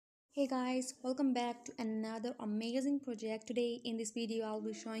Hey guys, welcome back to another amazing project. Today in this video I'll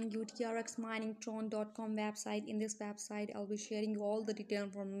be showing you trxminingtron.com website. In this website I'll be sharing you all the detailed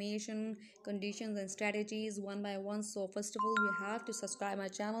information, conditions and strategies one by one. So first of all you have to subscribe my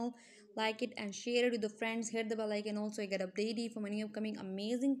channel, like it and share it with the friends, hit the bell icon also get updated for any upcoming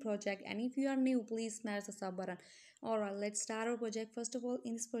amazing project. And if you are new, please smash the sub button. Alright, let's start our project. First of all,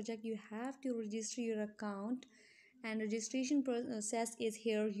 in this project you have to register your account, and registration process is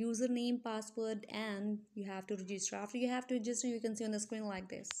here: username, password, and you have to register. After you have to register, you can see on the screen like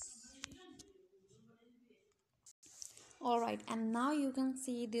this. All right, and now you can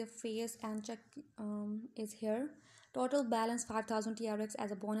see the face and check is here. Total balance 5000 trx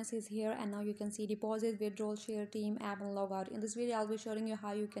as a bonus is here, and now you can see deposit, withdrawal, share, team, app and logout. In this video I'll be showing you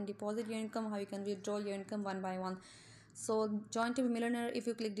how you can deposit your income, how you can withdraw your income one by one. So join to be millionaire. If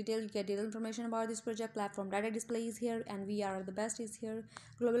you click detail, you get detailed information about this project. Platform data display is here, and we are the best is here.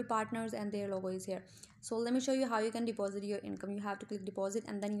 Global partners and their logo is here. So let me show you how you can deposit your income. You have to click deposit,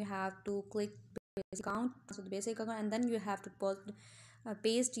 and then you have to click basic account, so the basic account, and then you have to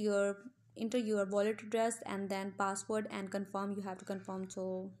paste your enter your wallet address and then password and confirm. You have to confirm.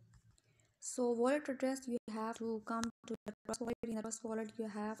 So wallet address, you have to come to the trust wallet. In the trust wallet you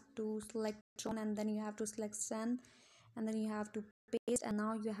have to select Tron, and then you have to select send, and then you have to paste, and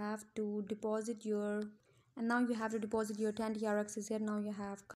now you have to deposit your 10 trx is here. Now you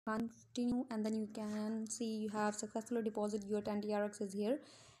have continue, and then you can see you have successfully deposit your 10 trx is here,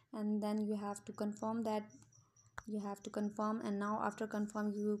 and then you have to confirm that. You have to confirm, and now after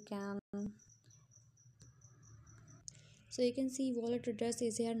confirm you can, so you can see wallet address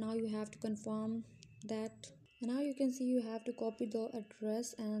is here. Now you have to confirm that. And now you can see you have to copy the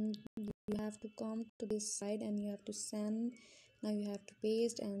address, and you have to come to this side and you have to send. Now you have to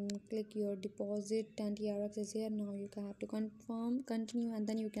paste and click your deposit. 10 trx is here. Now you have to confirm, continue, and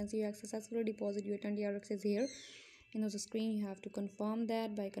then you can see you have successfully deposit your 10 trx is here. And on the screen you have to confirm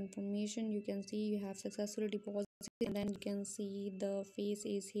that. By confirmation you can see you have successfully deposited, and then you can see the face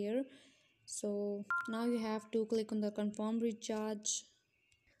is here. So now you have to click on the confirm recharge.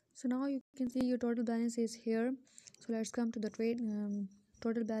 So now you can see your total balance is here. So let's come to the trade.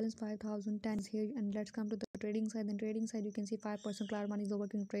 Total balance 5010 is here, and let's come to the trading side. Then trading side you can see 5% cloud money is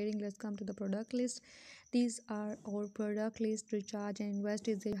working trading. Let's come to the product list. These are our product list. Recharge and invest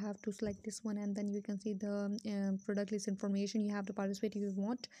is there. You have to select this one, and then you can see the product list information. You have to participate if you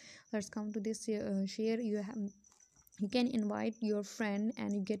want. Let's come to this share. You can invite your friend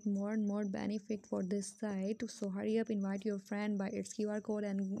and you get more and more benefit for this site. So hurry up, invite your friend by its QR code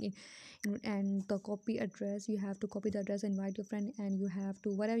and the copy address. You have to copy the address, invite your friend, and you have to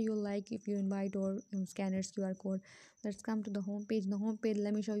whatever you like if you invite or scan its QR code. Let's come to the home page. The home page,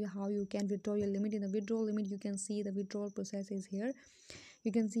 let me show you how you can withdraw your limit. In the withdrawal limit you can see the withdrawal process is here.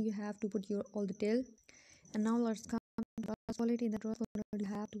 You can see you have to put your all detail. And now let's come to trust wallet. In the trust wallet you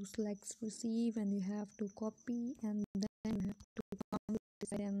have to select receive, and you have to copy, and then you have to come to this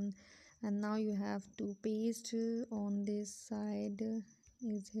side, and now you have to paste on this side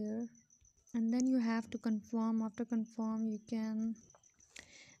is here, and then you have to confirm. After confirm you can,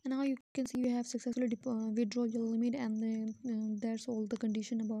 and now you can see you have successfully withdraw your limit, and that's all the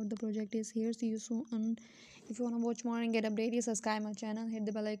condition about the project is here. See you soon. And if you want to watch more and get updated, subscribe my channel, hit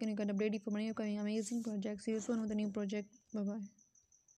the bell icon, you get updated for many upcoming amazing projects. See you soon with a new project. Bye bye.